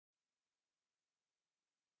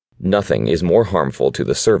Nothing is more harmful to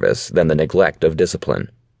the service than the neglect of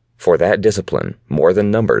discipline, for that discipline, more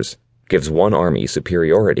than numbers, gives one army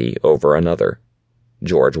superiority over another.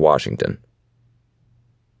 George Washington.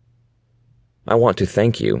 I want to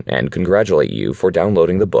thank you and congratulate you for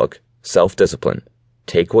downloading the book, Self-Discipline.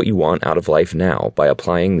 Take what you want out of life now by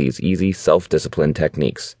applying these easy self-discipline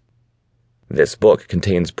techniques. This book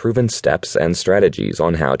contains proven steps and strategies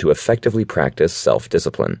on how to effectively practice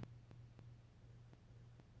self-discipline.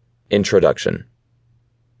 Introduction.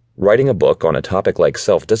 Writing a book on a topic like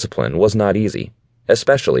self-discipline was not easy,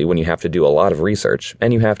 especially when you have to do a lot of research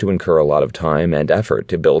and you have to incur a lot of time and effort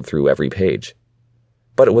to build through every page.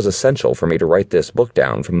 But it was essential for me to write this book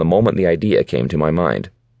down from the moment the idea came to my mind.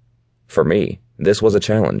 For me, this was a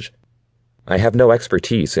challenge. I have no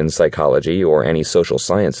expertise in psychology or any social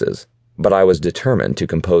sciences, but I was determined to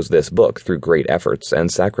compose this book through great efforts and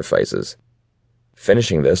sacrifices.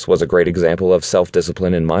 Finishing this was a great example of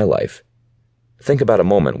self-discipline in my life. Think about a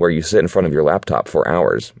moment where you sit in front of your laptop for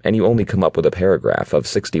hours and you only come up with a paragraph of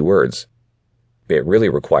 60 words. It really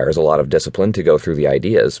requires a lot of discipline to go through the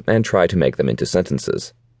ideas and try to make them into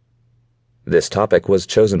sentences. This topic was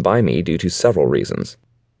chosen by me due to several reasons.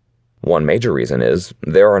 One major reason is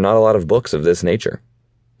there are not a lot of books of this nature.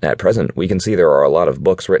 At present, we can see there are a lot of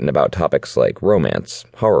books written about topics like romance,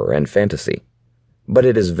 horror, and fantasy, but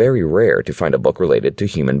it is very rare to find a book related to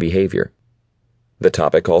human behavior. The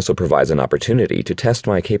topic also provides an opportunity to test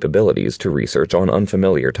my capabilities to research on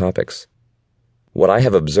unfamiliar topics. What I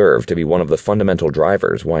have observed to be one of the fundamental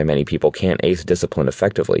drivers why many people can't ace discipline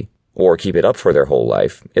effectively, or keep it up for their whole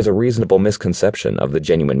life, is a reasonable misconception of the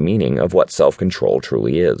genuine meaning of what self-control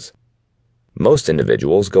truly is. Most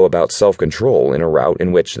individuals go about self-control in a route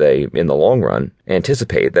in which they, in the long run,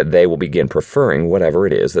 anticipate that they will begin preferring whatever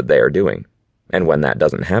it is that they are doing, and when that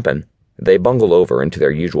doesn't happen, they bungle over into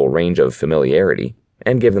their usual range of familiarity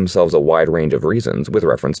and give themselves a wide range of reasons with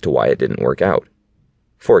reference to why it didn't work out.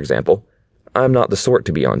 For example, I'm not the sort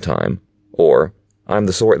to be on time, or I'm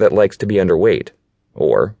the sort that likes to be underweight,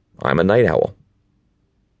 or I'm a night owl.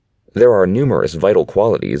 There are numerous vital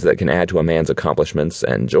qualities that can add to a man's accomplishments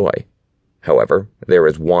and joy. However, there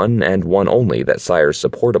is one and one only that sires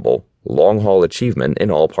supportable, long-haul achievement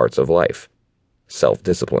in all parts of life: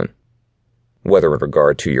 self-discipline. Whether in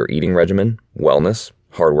regard to your eating regimen, wellness,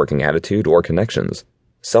 hard-working attitude, or connections,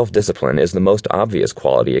 self-discipline is the most obvious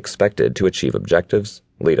quality expected to achieve objectives,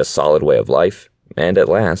 lead a solid way of life, and at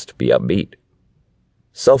last be upbeat.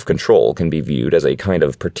 Self-control can be viewed as a kind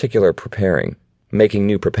of particular preparing, making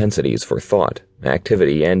new propensities for thought,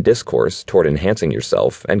 activity, and discourse toward enhancing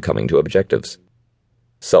yourself and coming to objectives.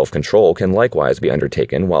 Self-control can likewise be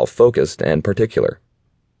undertaken while focused and particular.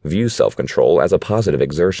 View self-control as a positive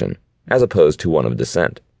exertion, as opposed to one of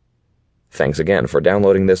dissent. Thanks again for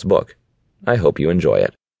downloading this book. I hope you enjoy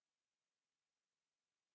it.